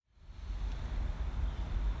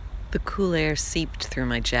The cool air seeped through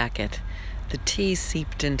my jacket. The tea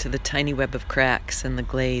seeped into the tiny web of cracks in the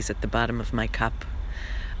glaze at the bottom of my cup.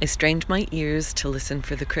 I strained my ears to listen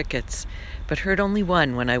for the crickets, but heard only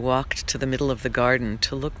one when I walked to the middle of the garden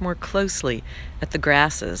to look more closely at the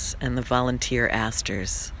grasses and the volunteer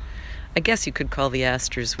asters. I guess you could call the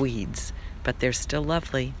asters weeds, but they're still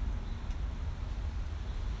lovely.